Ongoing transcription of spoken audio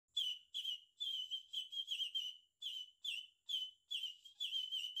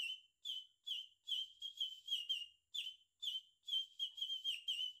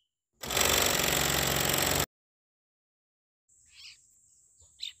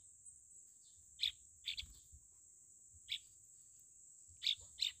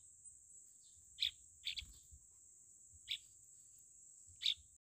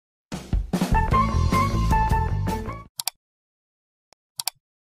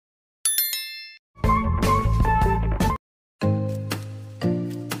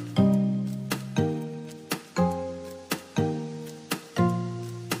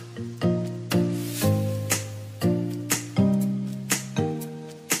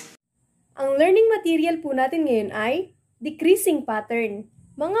learning material po natin ngayon ay decreasing pattern.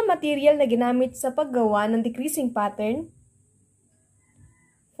 Mga material na ginamit sa paggawa ng decreasing pattern: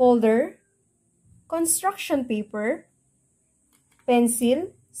 folder, construction paper,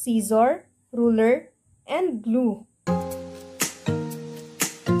 pencil, scissor, ruler, and glue.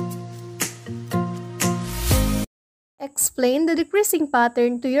 Explain the decreasing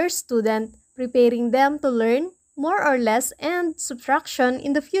pattern to your student, preparing them to learn more or less and subtraction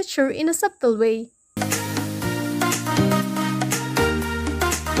in the future in a subtle way.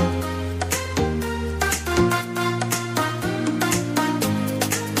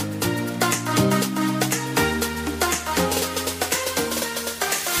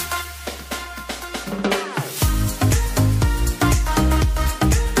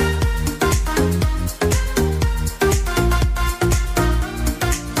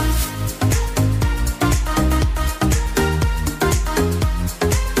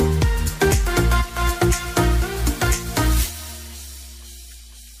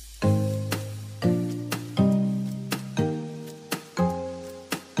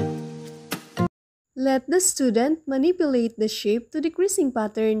 Let the student manipulate the shape to decreasing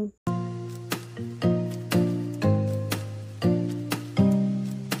pattern.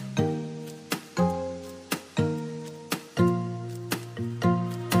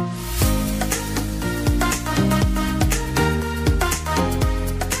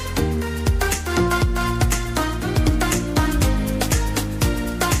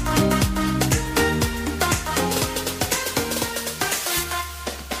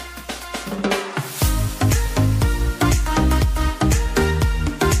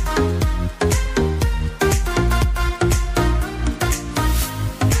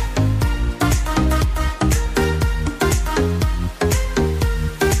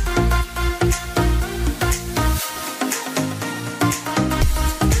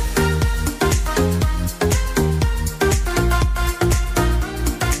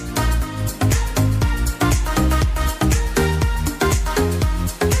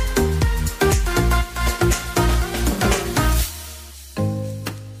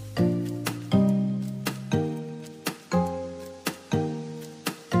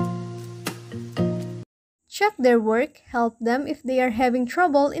 Check their work, help them if they are having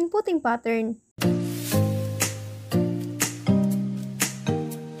trouble in putting pattern.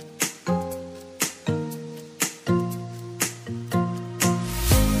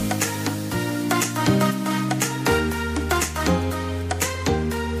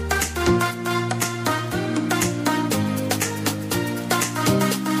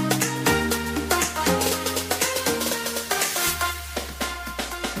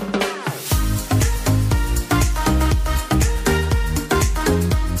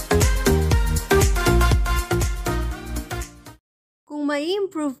 Kung may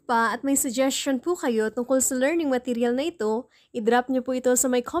improve pa at may suggestion po kayo tungkol sa learning material na ito, i-drop nyo po ito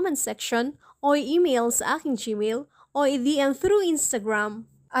sa my comment section o i-email sa aking Gmail o i-DM through Instagram.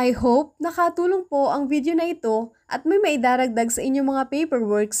 I hope nakatulong po ang video na ito at may maidaragdag sa inyong mga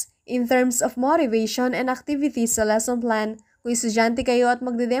paperworks in terms of motivation and activities sa lesson plan. Kung estudyante kayo at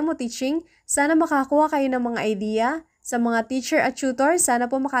magde-demo teaching, sana makakuha kayo ng mga idea. Sa mga teacher at tutor,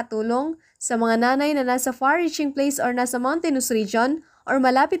 sana po makatulong. Sa mga nanay na nasa far-reaching place or nasa mountainous region or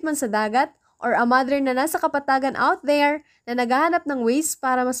malapit man sa dagat or a mother na nasa kapatagan out there na naghahanap ng ways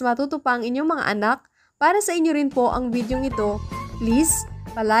para mas matuto pa ang inyong mga anak, para sa inyo rin po ang video ito. Please,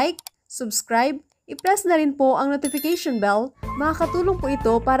 pa-like, subscribe, i-press na rin po ang notification bell. Makakatulong po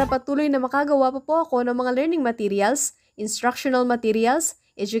ito para patuloy na makagawa pa po ako ng mga learning materials, instructional materials,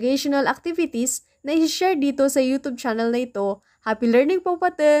 educational activities na i-share dito sa YouTube channel na ito. Happy learning po,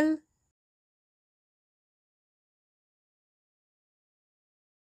 Patel!